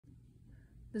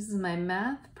This is my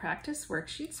math practice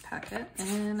worksheets packet,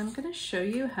 and I'm going to show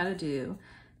you how to do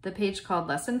the page called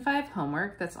Lesson 5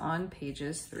 homework that's on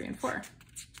pages 3 and 4.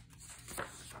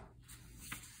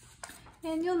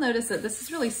 And you'll notice that this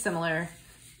is really similar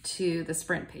to the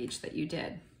sprint page that you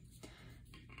did.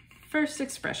 First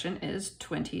expression is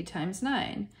 20 times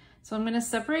 9. So I'm going to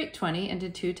separate 20 into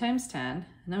 2 times 10,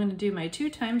 and I'm going to do my 2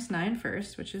 times 9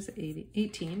 first, which is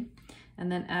 18,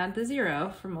 and then add the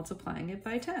 0 for multiplying it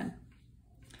by 10.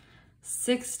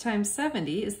 6 times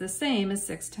 70 is the same as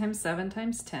 6 times 7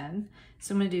 times 10.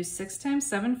 So I'm going to do 6 times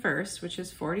 7 first, which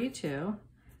is 42,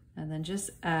 and then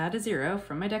just add a 0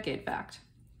 from my decade fact.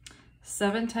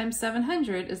 7 times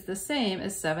 700 is the same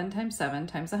as 7 times 7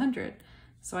 times 100.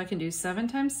 So I can do 7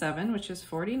 times 7, which is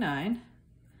 49,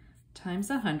 times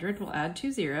 100. We'll add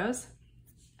 2 zeros,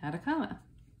 add a comma.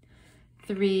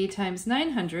 3 times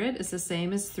 900 is the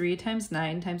same as 3 times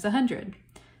 9 times 100.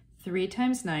 3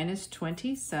 times 9 is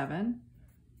 27,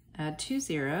 add 2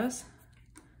 zeros,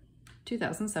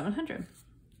 2,700.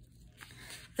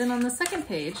 Then on the second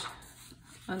page,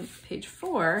 on page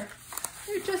 4,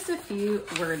 there are just a few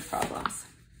word problems.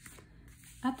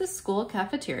 At the school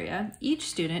cafeteria, each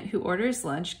student who orders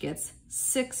lunch gets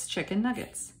 6 chicken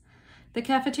nuggets. The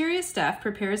cafeteria staff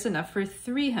prepares enough for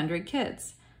 300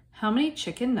 kids. How many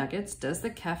chicken nuggets does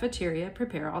the cafeteria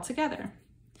prepare altogether?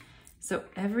 So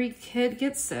every kid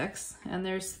gets 6, and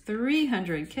there's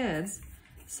 300 kids,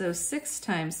 so 6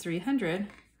 times 300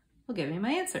 will give me my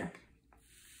answer.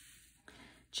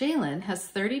 Jalen has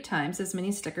 30 times as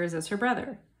many stickers as her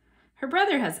brother. Her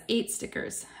brother has 8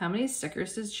 stickers. How many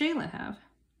stickers does Jalen have?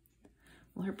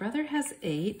 Well, her brother has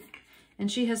 8,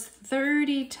 and she has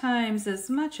 30 times as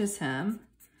much as him,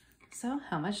 so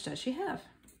how much does she have?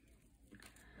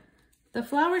 The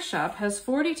flower shop has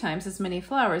 40 times as many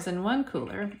flowers in one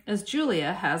cooler as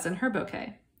Julia has in her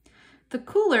bouquet. The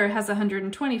cooler has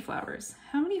 120 flowers.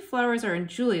 How many flowers are in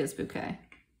Julia's bouquet?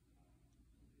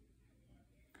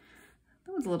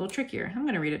 That one's a little trickier. I'm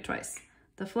going to read it twice.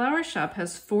 The flower shop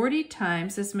has 40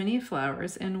 times as many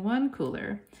flowers in one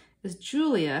cooler as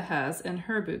Julia has in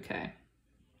her bouquet.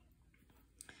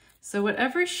 So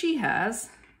whatever she has,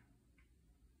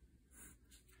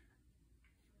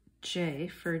 J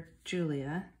for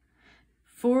Julia,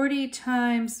 40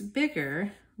 times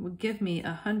bigger would give me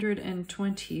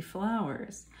 120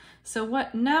 flowers. So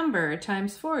what number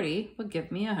times 40 would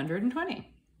give me 120?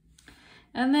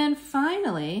 And then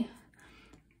finally,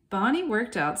 Bonnie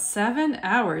worked out 7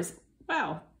 hours.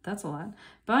 Wow, that's a lot.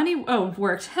 Bonnie,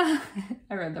 worked. I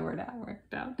read the word out,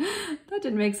 worked out. That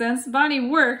didn't make sense. Bonnie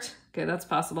worked, okay, that's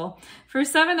possible, for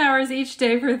 7 hours each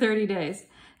day for 30 days.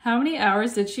 How many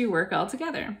hours did she work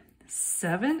altogether?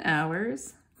 7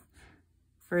 hours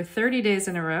for 30 days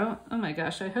in a row. Oh my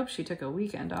gosh, I hope she took a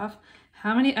weekend off.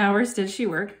 How many hours did she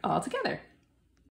work altogether?